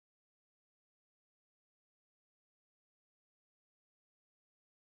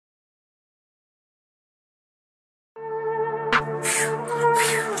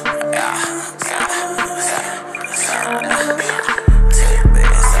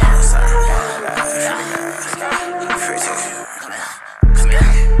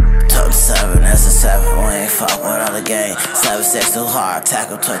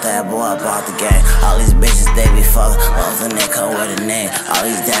tackle, took that boy up out the game. All these bitches, they be fucking, most of them come with a name. All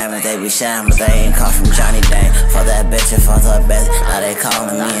these diamonds, they be shining, but they ain't come from Johnny Dang. Fuck that bitch and fuck her best, now they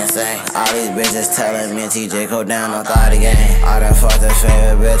calling me insane. All these bitches telling me TJ go down on the game. I done fucked this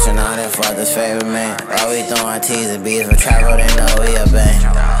favorite bitch and I done fucked this favorite man. All we throwing T's and B's for travel, they know we a bang.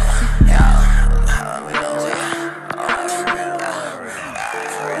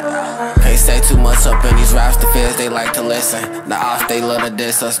 Can't say too much up in these raps, the feds they like to listen. The ops they love to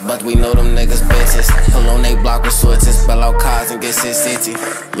diss us, but we know them niggas bitches. Pull on they block with switches, spell out cars and get city.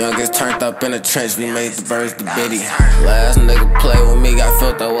 Youngest turned up in the trench, we made the birds the bitty. Last nigga play with me, got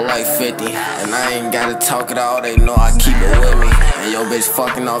filled up with like 50. And I ain't gotta talk it all, they know I keep it with me. And yo bitch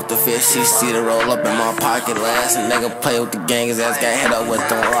fucking off the fish, she see the roll up in my pocket. Last nigga play with the gang, his ass got hit up with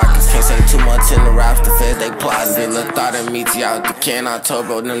them rockets. Can't say too much in the raps, the feds they plotting. They looked out and meet you out the can, I told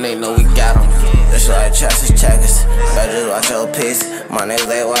bro, them they know we got them. This like chassis checkers, better just watch your piece. My niggas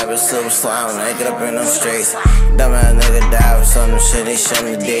they wipe with super slime when they get up in them streets. Dumbass nigga die with some shit he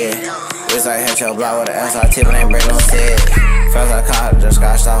shouldn't have did. Bitch like hit your block with an SRT but ain't bring no seed. First I caught it, just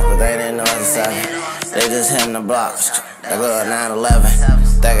got stopped but they didn't know it was 7. They just hitting the blocks, they go at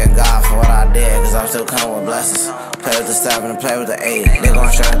 9-11. Thanking God for what I did, cause I'm still coming with blessings. Play with the 7 and play with the 8, they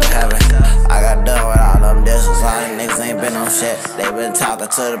gon' straight to heaven. I got done with all them dishes, a lot of niggas ain't been on shit. They been talking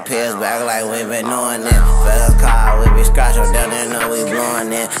to the peers back like we been doing it. First car, we be scratching down there, know we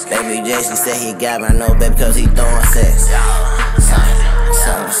blowing it. Baby Jskii said he got me, I know baby cause he throwing 6.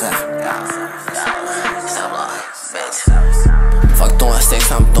 Fuck throwing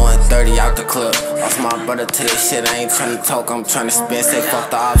 6, I'm throwing 30 out the clip. Lost my brother to this shit, I ain't tryna talk, I'm tryna spin. Say fuck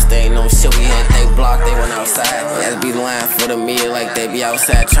the ops, they ain't no shit, we hit they block, they went outside. Let's be lying for the media like they be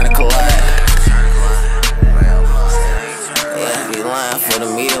outside tryna collide. Let's be lying for the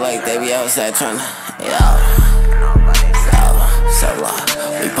media like they be outside tryna,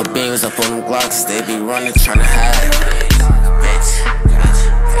 we put beams up on them Glocks, they be running tryna hide.